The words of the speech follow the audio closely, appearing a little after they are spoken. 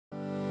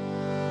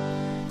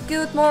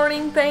Good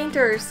morning,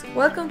 painters!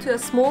 Welcome to a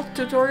small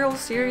tutorial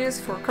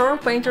series for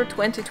Corel Painter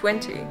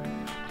 2020.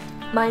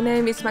 My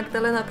name is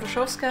Magdalena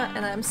Proszowska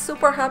and I'm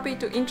super happy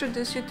to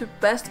introduce you to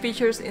best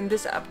features in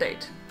this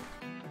update.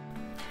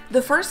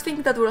 The first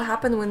thing that will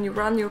happen when you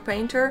run your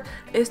painter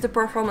is the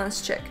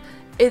performance check.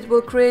 It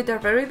will create a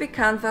very big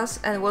canvas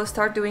and will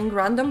start doing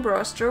random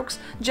brush strokes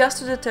just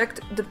to detect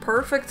the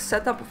perfect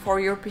setup for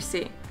your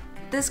PC.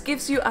 This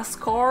gives you a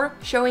score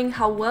showing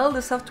how well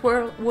the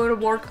software will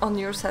work on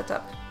your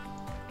setup.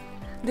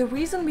 The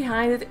reason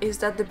behind it is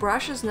that the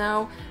brushes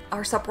now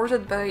are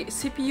supported by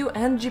CPU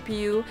and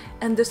GPU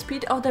and the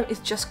speed of them is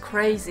just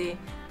crazy.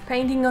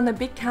 Painting on a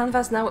big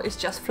canvas now is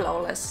just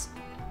flawless.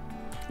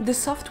 The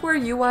software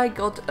UI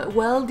got a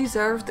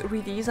well-deserved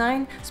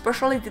redesign,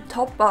 especially the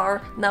top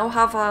bar now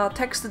have a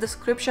text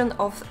description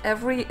of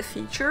every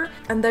feature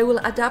and they will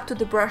adapt to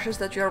the brushes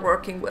that you are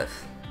working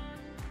with.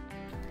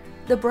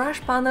 The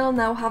brush panel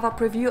now have a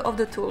preview of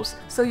the tools,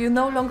 so you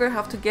no longer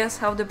have to guess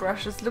how the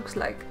brushes looks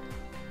like.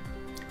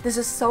 This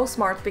is so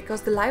smart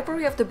because the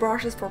library of the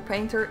brushes for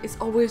Painter is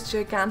always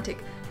gigantic,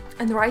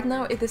 and right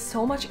now it is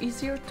so much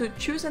easier to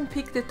choose and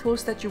pick the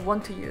tools that you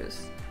want to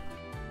use.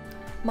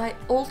 My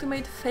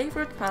ultimate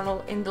favorite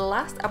panel in the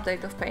last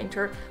update of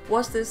Painter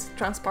was this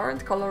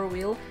transparent color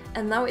wheel,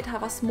 and now it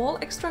have a small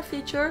extra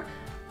feature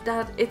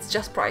that it's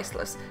just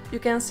priceless. You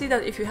can see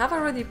that if you have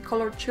already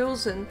color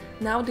chosen,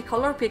 now the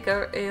color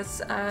picker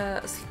is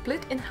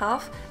split in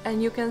half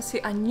and you can see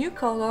a new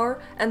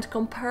color and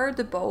compare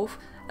the both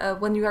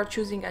when you are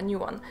choosing a new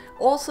one.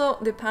 Also,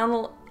 the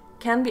panel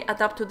can be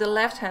adapted to the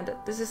left-handed.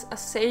 This is a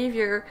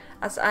savior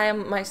as I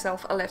am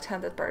myself a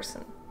left-handed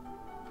person.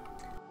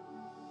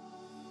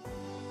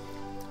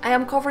 I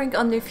am covering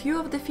only a few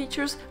of the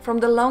features from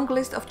the long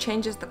list of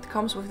changes that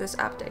comes with this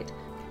update.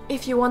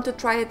 If you want to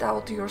try it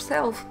out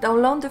yourself,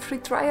 download the free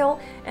trial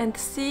and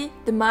see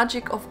the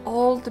magic of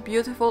all the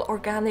beautiful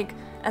organic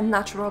and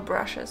natural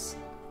brushes.